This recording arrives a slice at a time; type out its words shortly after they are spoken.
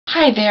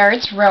Hi there,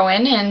 it's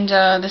Rowan, and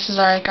this is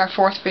our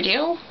fourth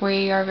video.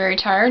 We are very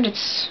tired,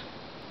 it's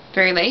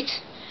very late.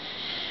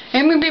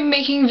 And we've been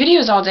making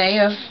videos all day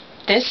of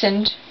this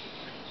and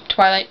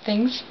Twilight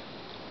things.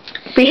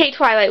 We hate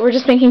Twilight, we're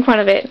just making fun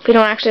of it. We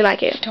don't actually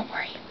like it. Don't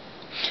worry.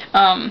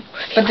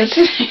 But this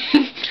is...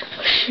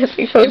 if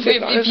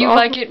you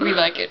like it, we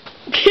like it.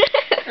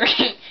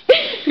 Okay.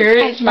 Here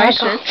is my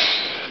shirt.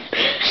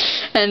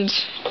 And,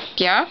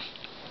 yeah.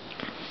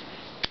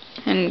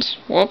 And,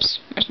 whoops,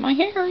 there's my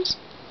hairs.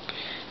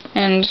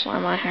 And why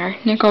my hair?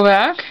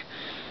 Nickelback.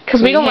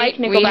 Because we don't like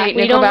Nickelback.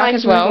 We don't like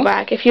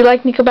Nickelback. If you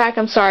like Nickelback,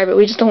 I'm sorry, but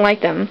we just don't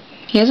like them.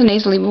 He has a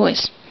nasally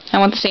voice. I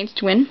want the Saints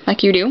to win,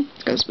 like you do,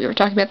 because we were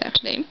talking about that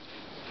today.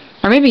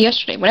 Or maybe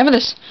yesterday, whenever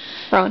this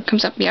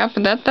comes up. Yeah,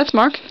 but that's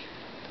Mark.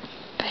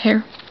 The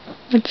hair.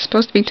 It's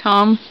supposed to be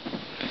Tom.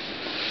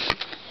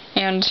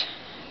 And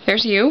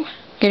there's you,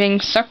 getting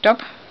sucked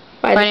up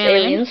by the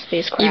alien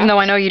spacecraft. Even though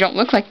I know you don't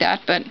look like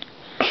that, but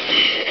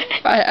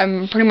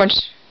I'm pretty much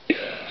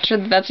sure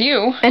that's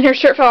you. And her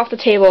shirt fell off the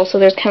table, so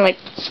there's kind of like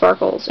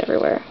sparkles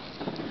everywhere.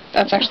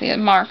 That's actually a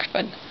Mark,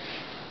 but...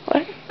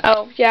 What?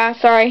 Oh, yeah,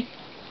 sorry.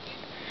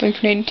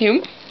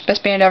 Blink-182.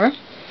 Best band ever.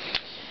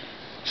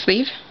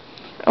 Sleeve.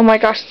 Oh my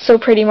gosh, it's so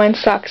pretty. Mine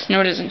sucks.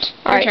 No, it isn't.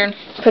 Alright, turn.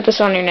 Put this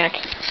on your neck.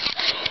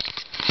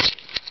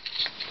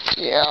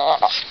 Yeah.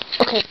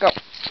 Okay, go.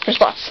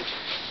 Response.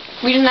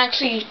 We didn't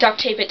actually duct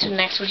tape it to the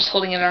neck, so we're just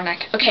holding it on our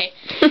neck. Okay,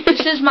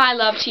 this is my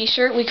love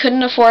t-shirt. We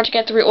couldn't afford to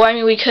get the well, I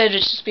mean, we could.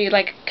 It'd just be,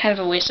 like, kind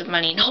of a waste of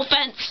money. No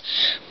offense.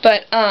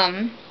 But,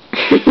 I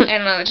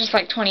don't know, just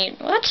like 20,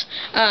 what?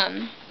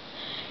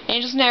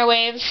 Angels and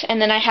Airwaves, and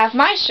then I have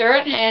my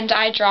shirt, and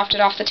I dropped it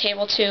off the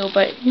table, too,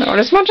 but... Not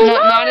as much as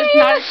not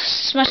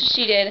as much as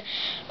she did.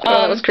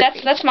 Oh, that was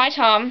creepy. That's my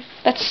Tom.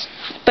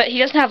 But he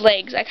doesn't have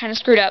legs. I kind of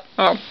screwed up.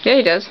 Oh, yeah,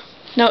 he does.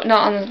 No,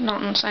 not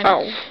on the side.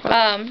 Oh.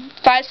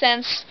 5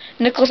 cents,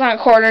 nickels on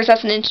quarters,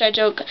 that's an inside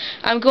joke.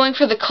 I'm going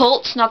for the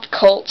Colts, not the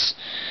Colts.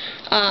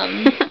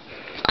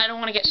 I don't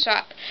want to get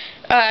shot.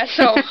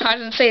 So, I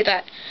didn't say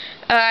that.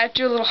 I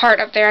drew a little heart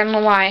up there, I don't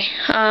know why.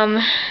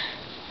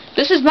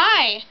 This is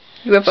my...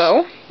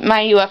 UFO?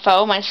 My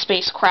UFO, my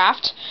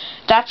spacecraft.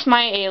 That's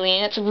my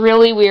alien. It's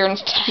really weird, and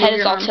its head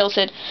is all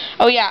tilted.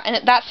 Oh yeah,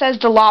 and that says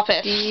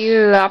Dilopis.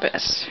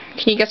 Dilopis.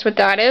 Can you guess what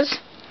that is?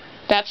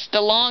 That's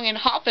DeLong and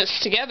Hoppus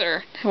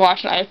together.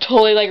 Watch, I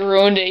totally like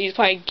ruined it. He's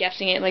probably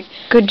guessing it. Like,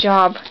 good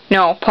job.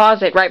 No,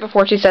 pause it right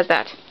before she says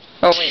that.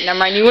 Oh wait, never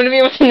mind. You wouldn't be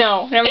able to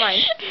know. Never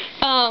mind.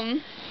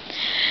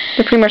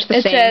 They're pretty much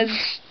the same. It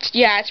says,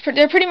 yeah,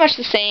 they're pretty much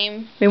the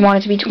same. We want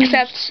it to be twins.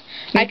 Except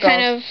I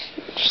kind of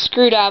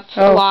screwed up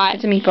a lot.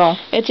 It's a meatball.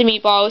 It's a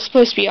meatball. It was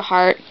supposed to be a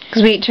heart.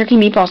 Because we ate turkey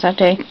meatballs that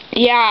day.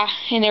 Yeah,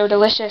 and they were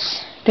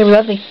delicious. They were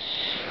lovely.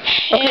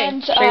 Okay,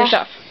 and, show your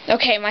stuff.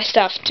 Okay, my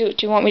stuff. Do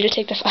you want me to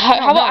take the...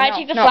 How about I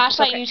take the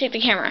flashlight and you take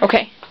the camera?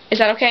 Okay. Is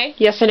that okay?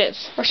 Yes, it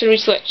is. Or should we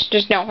switch?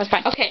 Just no, that's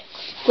fine. Okay.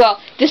 Well,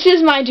 this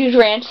is my Dude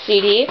Ranch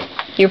CD.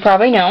 You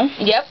probably know.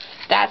 Yep.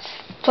 That's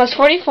plus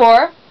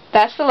 44.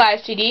 That's the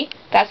live CD.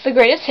 That's the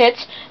greatest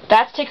hits.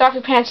 That's Take Off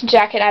Your Pants and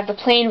Jacket. I have the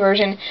plain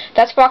version.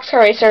 That's Boxcar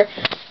Racer.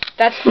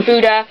 That's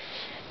Buddha.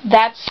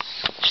 That's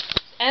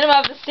Enema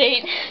of the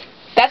State.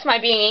 That's my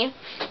beanie.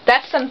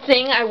 That's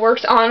something I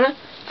worked on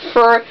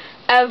forever.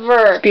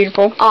 It's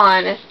beautiful.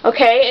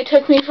 Okay? It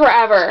took me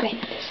forever.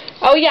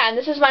 Oh yeah, and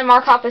this is my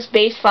Mark Hoppus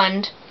base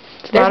fund.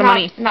 It's a lot of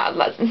money. Not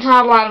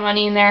a lot of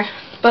money in there,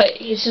 but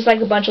it's just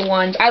like a bunch of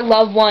ones. I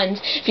love ones.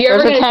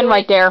 There's a 10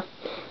 right there.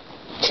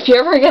 If you're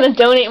ever going to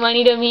donate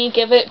money to me,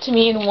 give it to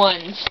me in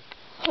ones.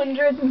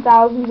 Hundreds and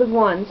thousands of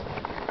ones.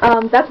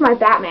 That's my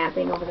Batman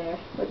thing over there.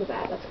 Look at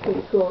that. That's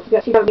pretty cool. You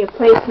got to be a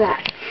place for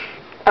that.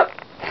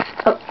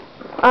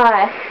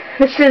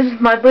 This is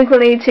my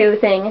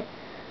Blink-182 thing.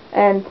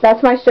 And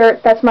that's my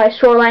shirt. That's my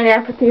Shoreline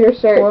Amphitheater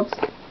shirt. Whoops.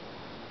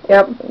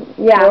 Yep.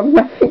 Yeah.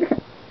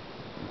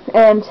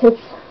 And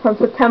it's from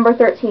September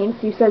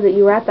 13th. You said that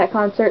you were at that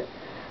concert.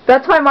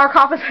 That's my Mark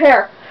Hoppus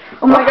hair.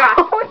 Oh my god.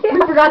 Oh, yeah.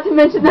 We forgot to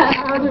mention that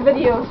in our other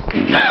videos.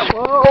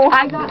 Whoa.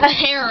 I got a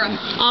hair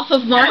off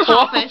of Mark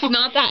Hoppus,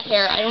 not that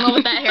hair. I don't know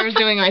what that hair is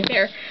doing right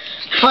there.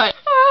 But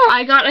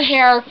I got a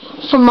hair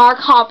from Mark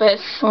Hoppus.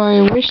 Oh,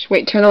 I wish.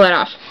 Wait, turn the light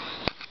off.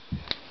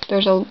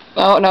 There's a...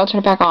 Oh, no, turn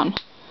it back on.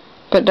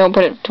 But don't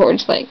put it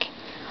towards, like...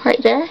 Right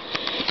there?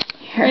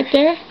 Right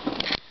there?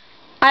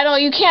 I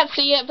don't, you can't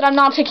see it, but I'm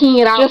not taking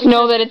it out. Just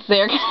know that it's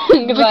there.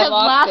 Because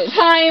last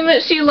time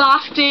she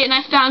lost it and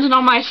I found it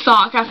on my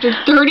sock after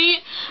 30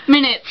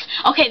 minutes.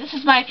 Okay, this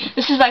is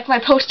like my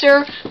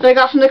poster that I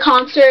got from the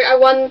concert. I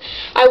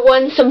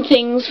won some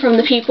things from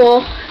the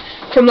people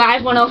from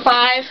Live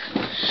 105.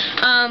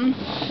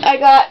 I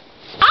got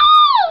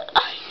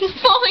I'm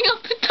falling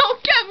off,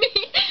 don't get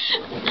me.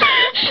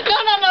 No,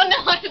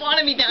 I don't want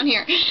to be down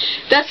here.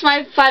 That's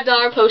my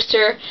 $5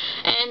 poster,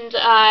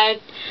 and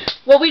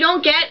what we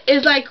don't get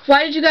is, like,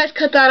 why did you guys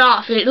cut that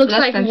off? It looks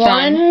like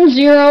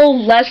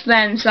 1-0 less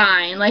than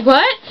sign. Like,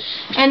 what?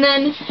 And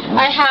then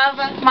I have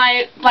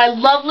my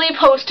lovely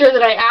poster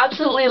that I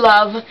absolutely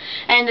love,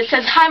 and it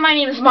says, "Hi, my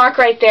name is Mark,"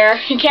 right there.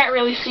 You can't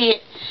really see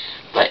it,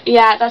 But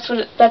yeah, that's what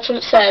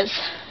it says.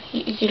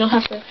 You don't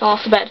have to fall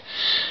off the bed.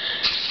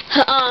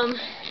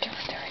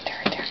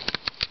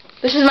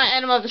 This is my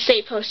Enema of the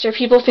State poster.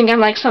 People think I'm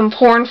like some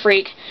porn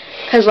freak,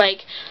 cause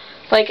like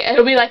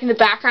it'll be like in the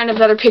background of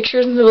other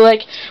pictures, and they'll be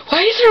like,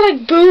 why is there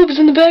like boobs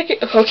in the back?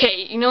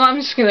 Okay, you know, I'm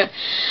just gonna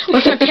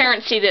let my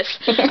parents see this.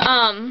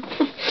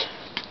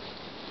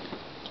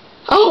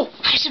 Oh,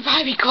 I should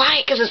probably be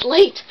quiet because it's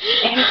late.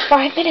 And it's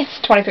 5 minutes,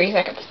 23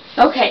 seconds.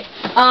 Okay,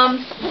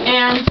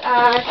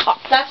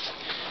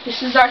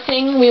 this is our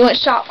thing. We went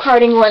shop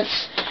carting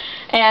once,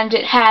 and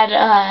it had,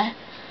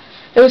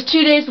 it was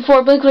 2 days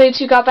before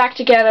Blink-182 got back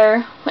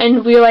together,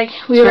 and we were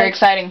very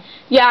exciting.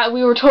 Yeah,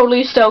 we were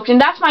totally stoked,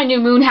 and that's my new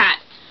moon hat.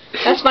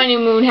 That's my new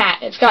moon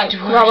hat. It's got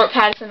Robert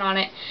Pattinson on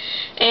it,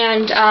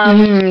 and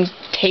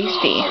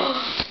tasty.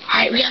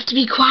 Alright, we have to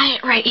be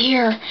quiet right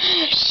here.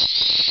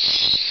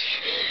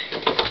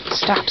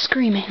 Stop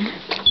screaming.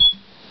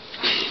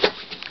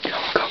 Go.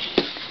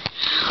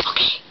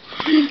 Okay,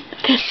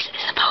 this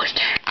is a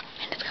poster,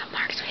 and it's got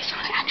Mark's face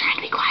on it. I'm trying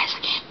to be quiet as I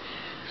can.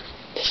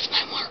 This is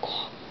my Mark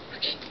wall.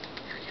 Okay,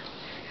 here we go.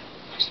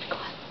 Let's be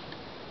quiet.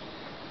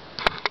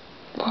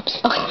 Whoops.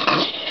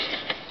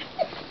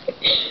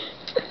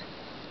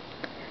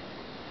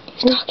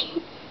 He's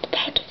talking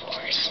about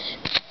divorce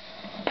and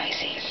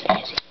Pisces.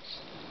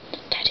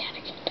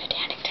 Titanic.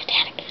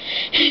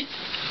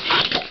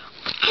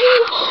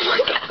 Oh my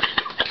god.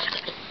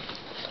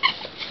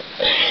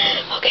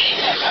 Okay,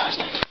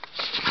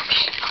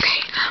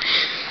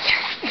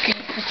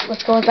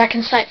 let's go back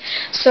inside.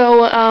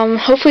 So,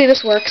 hopefully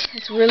this works.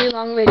 It's a really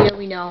long video,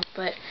 we know,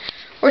 but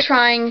we're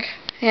trying.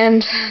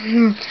 And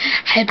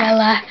hi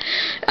Bella.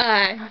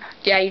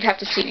 Yeah, you'd have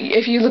to see.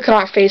 If you look on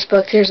our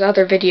Facebook, there's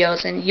other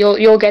videos, and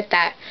you'll get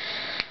that.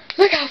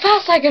 Look how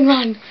fast I can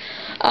run.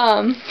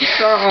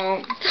 So,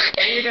 what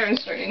are you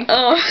demonstrating?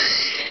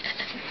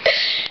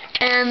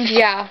 And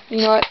yeah, you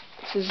know what?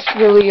 This is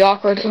really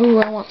awkward. Ooh,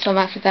 I want some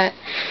after that.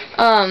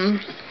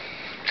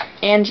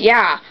 And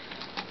yeah,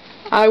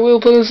 I will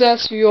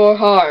possess your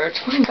heart.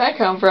 Where did that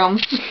come from?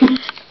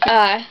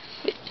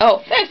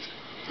 Oh, thanks.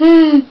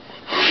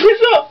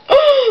 Go.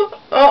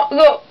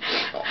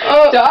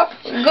 Stop.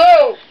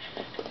 Go.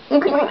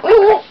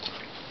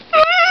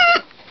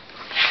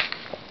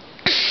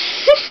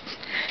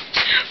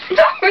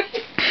 Stop it.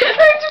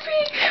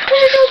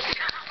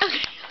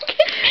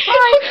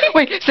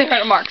 Wait, say hi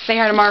to Mark. Say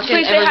hi to Mark.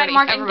 Please say hi to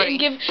Mark and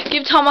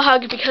give Tom a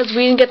hug because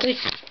we didn't get to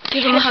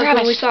give him a hug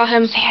when we saw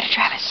him. Say hi to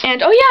Travis.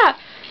 And oh yeah,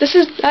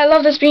 I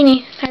love this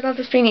beanie.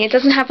 It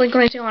doesn't have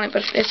Blink-182 on it,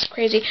 but it's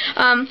crazy.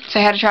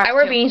 Say hi to Travis. I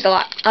wear beanies a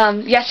lot.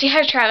 Yeah, say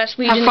hi to Travis.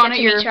 We didn't get to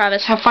meet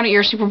Travis. Have fun at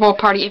your Super Bowl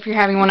party if you're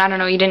having one. I don't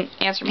know. You didn't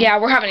answer me. Yeah,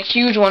 we're having a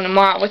huge one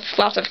tomorrow with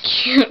lots of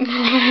cute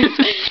moms.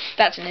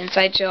 That's an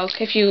inside joke.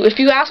 If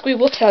you ask, we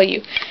will tell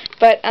you.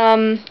 But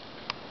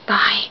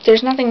bye.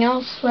 There's nothing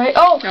else, right?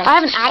 Oh, no. I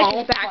have an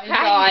Atticus backpack.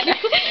 My God.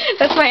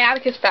 That's my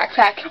Atticus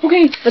backpack.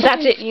 Okay. But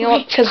that's it. You know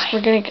what? Because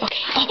we're gonna.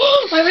 Okay.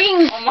 Oh, my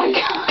rings. Oh my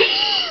God.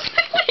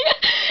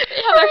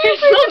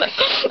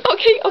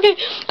 Okay.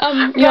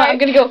 Yeah, I'm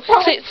gonna go.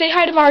 Say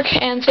hi to Mark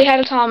and say hi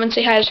to Tom and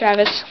say hi to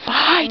Travis.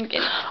 Bye.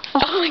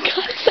 Oh my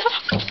God,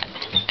 stop.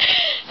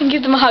 And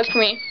give them a hug for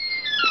me.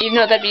 Even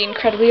though that'd be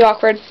incredibly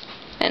awkward.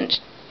 And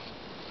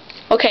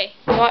okay,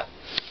 you know what?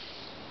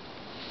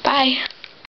 Bye.